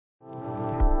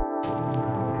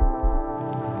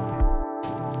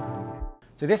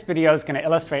So this video is going to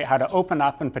illustrate how to open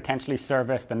up and potentially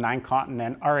service the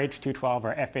 9-continent RH212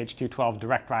 or FH212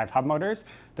 direct drive hub motors.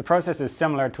 The process is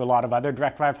similar to a lot of other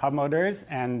direct drive hub motors,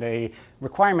 and the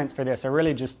requirements for this are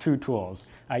really just two tools.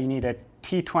 You need a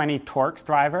T20 Torx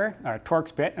driver, or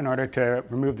Torx bit, in order to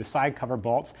remove the side cover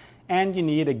bolts, and you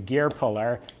need a gear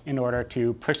puller in order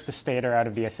to push the stator out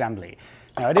of the assembly.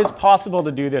 Now, it is possible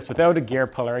to do this without a gear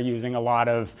puller using a lot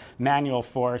of manual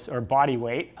force or body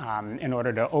weight in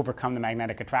order to overcome the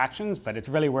magnetic attractions, but it's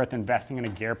really worth investing in a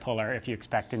gear puller if you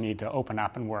expect to need to open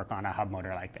up and work on a hub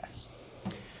motor like this.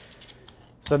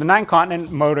 So the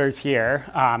 9-continent motors here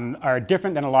are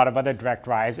different than a lot of other direct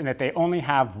drives in that they only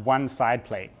have one side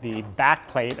plate. The back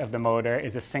plate of the motor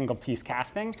is a single piece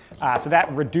casting, so that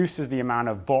reduces the amount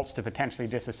of bolts to potentially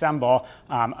disassemble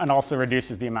and also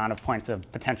reduces the amount of points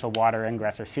of potential water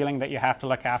ingress or sealing that you have to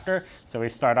look after. So we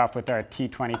start off with our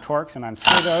T20 Torx and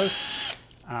unscrew those.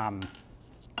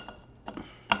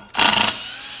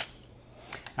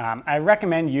 I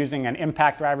recommend using an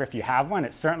impact driver if you have one.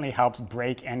 It certainly helps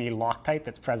break any Loctite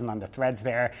that's present on the threads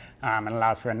there and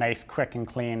allows for a nice, quick and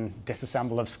clean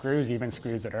disassemble of screws, even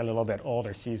screws that are a little bit old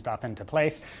or seized up into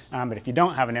place. But if you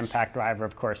don't have an impact driver,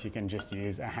 of course, you can just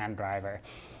use a hand driver.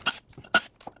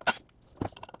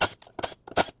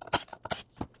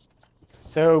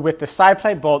 So with the side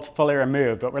plate bolts fully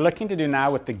removed, what we're looking to do now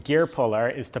with the gear puller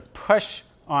is to push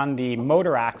on the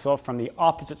motor axle from the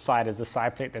opposite side as the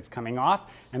side plate that's coming off,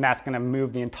 and that's going to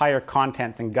move the entire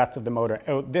contents and guts of the motor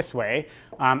out this way.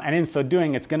 And in so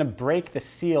doing, it's going to break the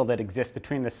seal that exists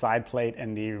between the side plate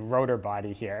and the rotor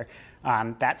body here.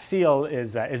 That seal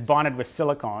is bonded with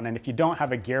silicone, and if you don't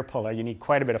have a gear puller, you need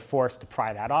quite a bit of force to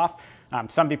pry that off.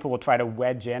 Some people will try to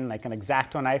wedge in like an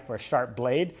X-Acto knife or a sharp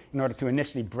blade in order to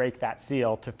initially break that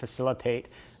seal to facilitate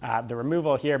the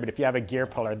removal here, but if you have a gear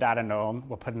puller, that alone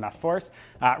will put enough force.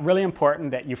 Really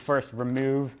important that you first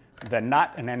remove the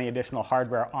nut and any additional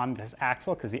hardware on this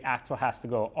axle, because the axle has to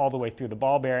go all the way through the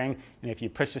ball bearing, and if you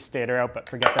push the stator out but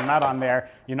forget the nut on there,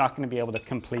 you're not going to be able to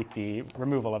complete the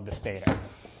removal of the stator.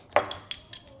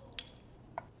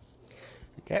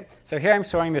 Okay, so here I'm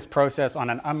showing this process on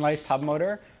an unlaced hub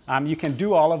motor. You can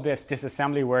do all of this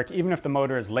disassembly work even if the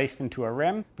motor is laced into a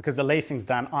rim, because the lacing's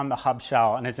done on the hub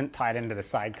shell and isn't tied into the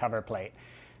side cover plate.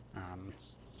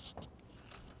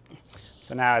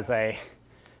 So now as I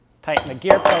tighten the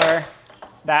gear puller,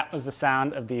 that was the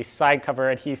sound of the side cover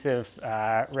adhesive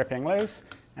ripping loose.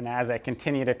 And as I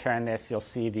continue to turn this, you'll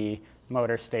see the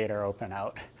motor stator open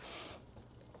out.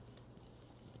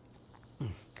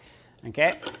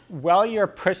 Okay, while you're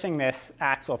pushing this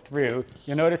axle through,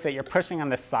 you'll notice that you're pushing on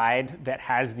the side that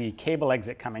has the cable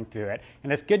exit coming through it.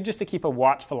 And it's good just to keep a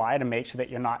watchful eye to make sure that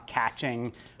you're not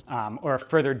catching or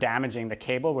further damaging the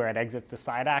cable where it exits the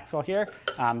side axle here.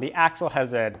 The axle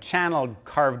has a channel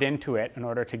carved into it in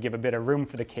order to give a bit of room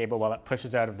for the cable while it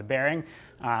pushes out of the bearing.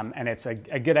 And it's a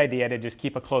good idea to just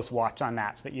keep a close watch on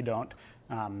that so that you don't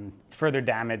further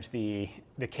damage the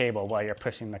cable while you're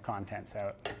pushing the contents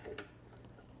out.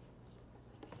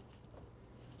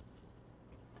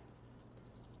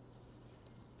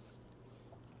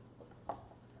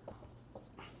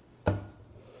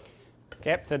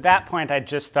 Okay, so at that point, I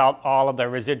just felt all of the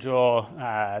residual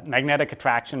magnetic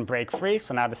attraction break free,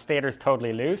 so now the stator is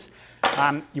totally loose.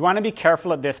 You want to be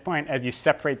careful at this point as you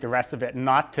separate the rest of it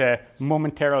not to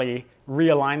momentarily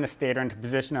realign the stator into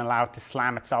position and allow it to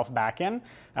slam itself back in.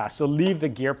 So leave the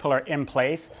gear puller in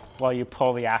place while you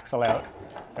pull the axle out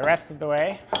the rest of the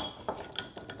way.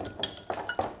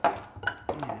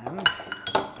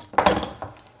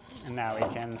 And now we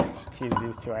can tease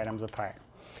these two items apart.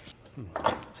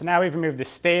 So now we've removed the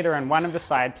stator and one of the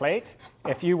side plates.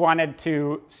 If you wanted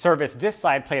to service this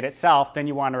side plate itself, then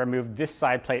you want to remove this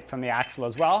side plate from the axle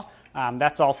as well.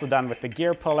 That's also done with the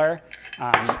gear puller.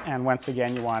 And once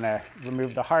again, you want to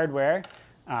remove the hardware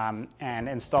and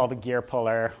install the gear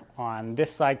puller on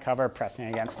this side cover, pressing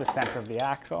against the center of the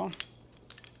axle.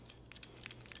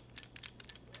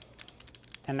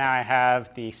 And now I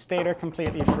have the stator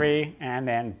completely free and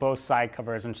then both side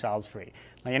covers and shells free.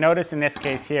 Now you notice in this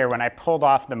case here, when I pulled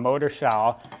off the motor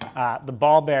shell, the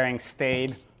ball bearing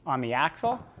stayed on the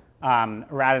axle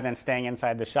rather than staying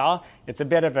inside the shell. It's a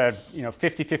bit of a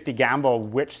 50-50 gamble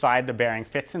which side the bearing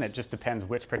fits in. It just depends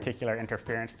which particular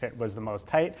interference fit was the most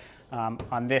tight.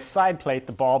 On this side plate,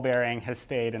 the ball bearing has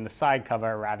stayed in the side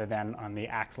cover rather than on the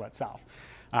axle itself.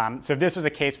 So if this was a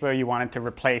case where you wanted to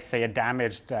replace, say, a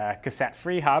damaged cassette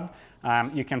free hub,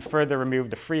 you can further remove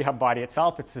the free hub body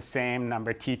itself. It's the same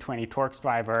number T20 Torx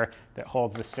driver that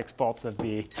holds the 6 bolts of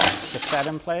the cassette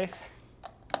in place.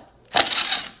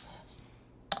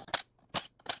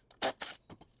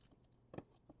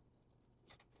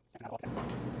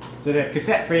 So the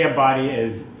cassette freehub body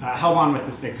is held on with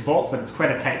the 6 bolts, but it's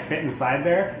quite a tight fit inside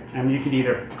there. You could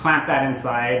either clamp that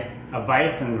inside a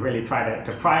vise and really try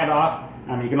to pry it off.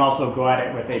 You can also go at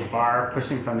it with a bar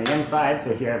pushing from the inside.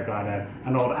 So here I've got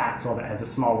an old axle that has a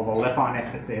small little lip on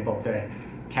it that's able to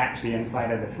catch the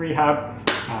inside of the free hub.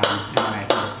 And then I can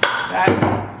just do that.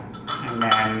 And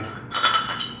then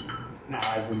now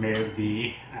I've removed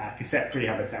the cassette free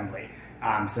hub assembly.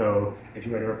 So if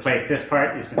you were to replace this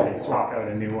part, you simply swap out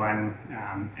a new one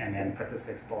and then put the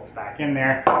 6 bolts back in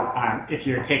there. If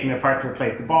you're taking it apart to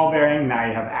replace the ball bearing, now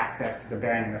you have access to the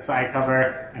bearing in the side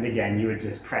cover. And again, you would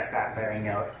just press that bearing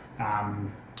out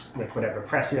with whatever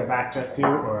press you have access to,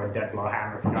 or a dead blow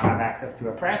hammer if you don't have access to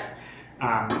a press.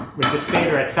 With the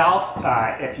stator itself,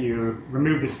 if you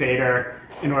remove the stator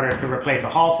in order to replace a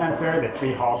hall sensor, the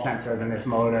 3 hall sensors in this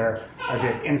motor are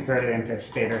just inserted into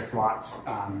stator slots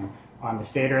on the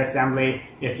stator assembly.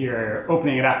 If you're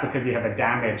opening it up because you have a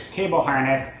damaged cable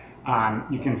harness,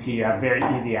 you can see a very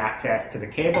easy access to the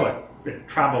cable. It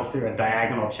travels through a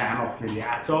diagonal channel through the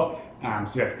axle.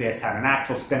 So if this had an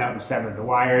axle spin out and severed the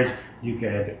wires, you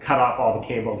could cut off all the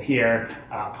cables here,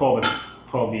 pull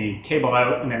the cable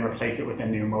out, and then replace it with a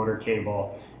new motor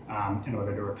cable in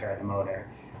order to repair the motor.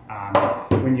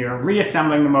 When you're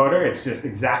reassembling the motor, it's just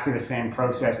exactly the same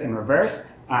process in reverse,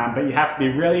 but you have to be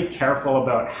really careful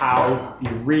about how you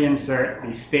reinsert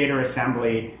the stator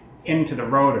assembly into the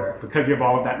rotor. Because you have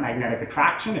all of that magnetic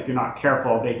attraction, if you're not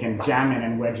careful, they can jam in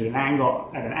and wedge at an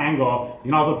angle.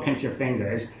 You can also pinch your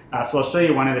fingers. So I'll show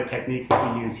you one of the techniques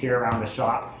that we use here around the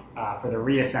shop for the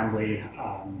reassembly,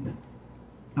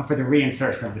 for the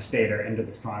reinsertion of the stator into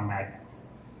the strong magnets.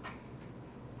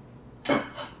 So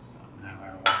now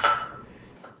I will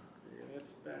screw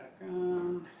this back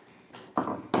on.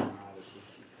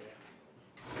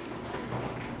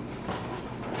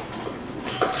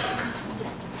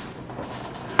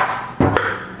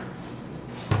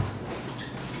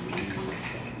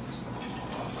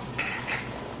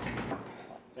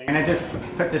 I'm going to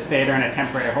just put the stator in a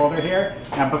temporary holder here.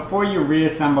 Now before you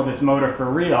reassemble this motor for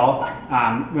real,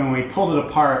 when we pulled it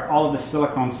apart, all of the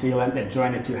silicone sealant that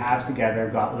joined the 2 halves together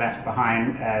got left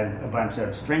behind as a bunch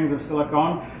of strings of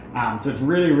silicone. So it's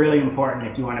really, really important,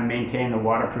 if you want to maintain the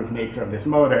waterproof nature of this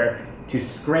motor, to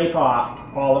scrape off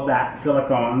all of that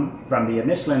silicone from the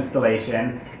initial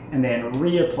installation and then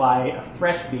reapply a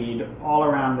fresh bead all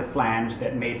around the flange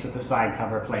that mates with the side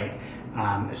cover plate.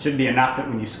 It should be enough that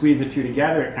when you squeeze the 2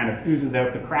 together, it kind of oozes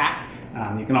out the crack.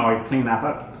 You can always clean that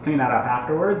up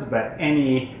afterwards, but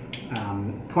any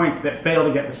points that fail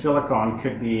to get the silicone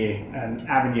could be an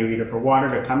avenue either for water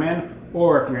to come in,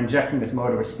 or if you're injecting this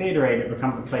motor with stator aid, it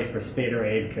becomes a place where stator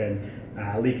aid could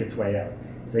leak its way out.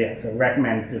 So yeah, so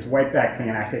recommend just wipe that clean.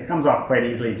 Actually, it comes off quite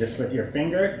easily just with your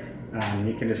finger.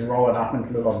 You can just roll it up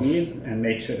into little beads and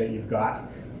make sure that you've got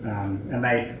a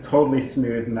nice, totally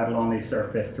smooth metal-only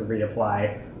surface to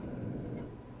reapply.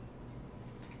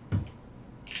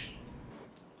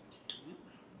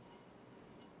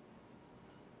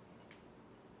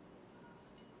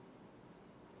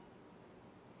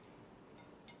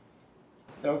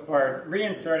 So for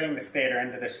reinserting the stator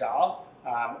into the shell,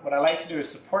 what I like to do is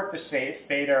support the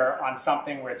stator on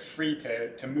something where it's free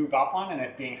to move up on and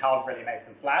it's being held really nice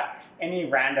and flat. Any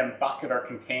random bucket or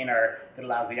container that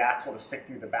allows the axle to stick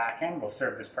through the back end will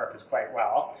serve this purpose quite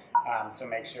well. So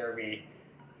make sure we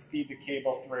feed the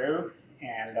cable through,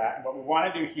 and what we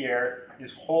want to do here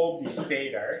is hold the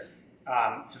stator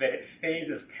so that it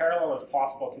stays as parallel as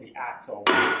possible to the axle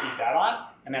when you feed that on,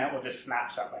 and then it will just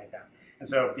snap shut right down. And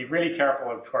so be really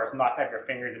careful, of course, not to have your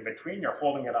fingers in between. You're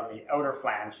holding it on the outer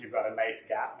flange. You've got a nice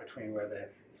gap between where the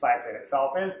side plate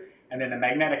itself is. And then the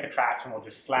magnetic attraction will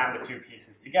just slam the 2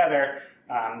 pieces together,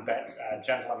 but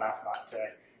gentle enough not to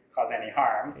cause any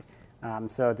harm.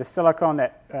 So the silicone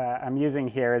that I'm using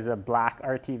here is a black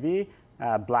RTV.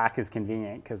 Black is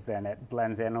convenient because then it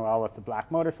blends in well with the black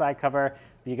motor side cover.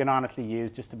 You can honestly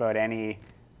use just about any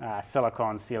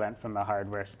silicone sealant from the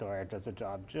hardware store. It does the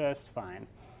job just fine.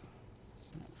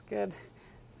 That's good.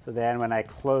 So then when I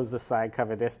close the side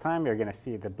cover this time, you're going to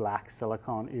see the black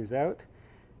silicone ooze out.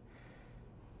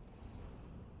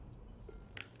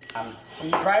 When you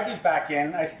drive these back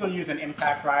in, I still use an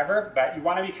impact driver, but you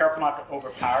want to be careful not to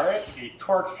overpower it. The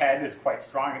Torx head is quite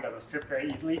strong. It doesn't strip very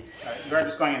easily. You're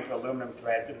just going into aluminum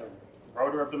threads in the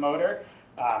rotor of the motor.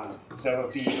 So it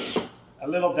would be a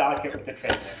little delicate with the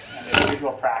tracer. And in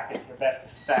visual practice, you're best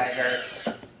to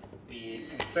stagger the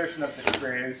insertion of the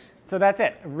screws. So that's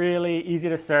it. Really easy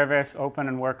to service, open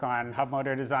and work on hub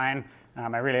motor design.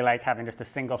 I really like having just a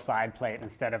single side plate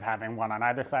instead of having one on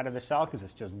either side of the shell, because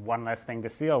it's just one less thing to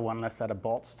seal, one less set of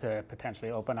bolts to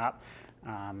potentially open up.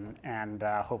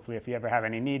 Hopefully if you ever have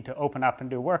any need to open up and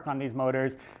do work on these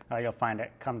motors, you'll find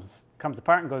it comes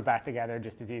apart and goes back together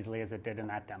just as easily as it did in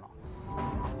that demo.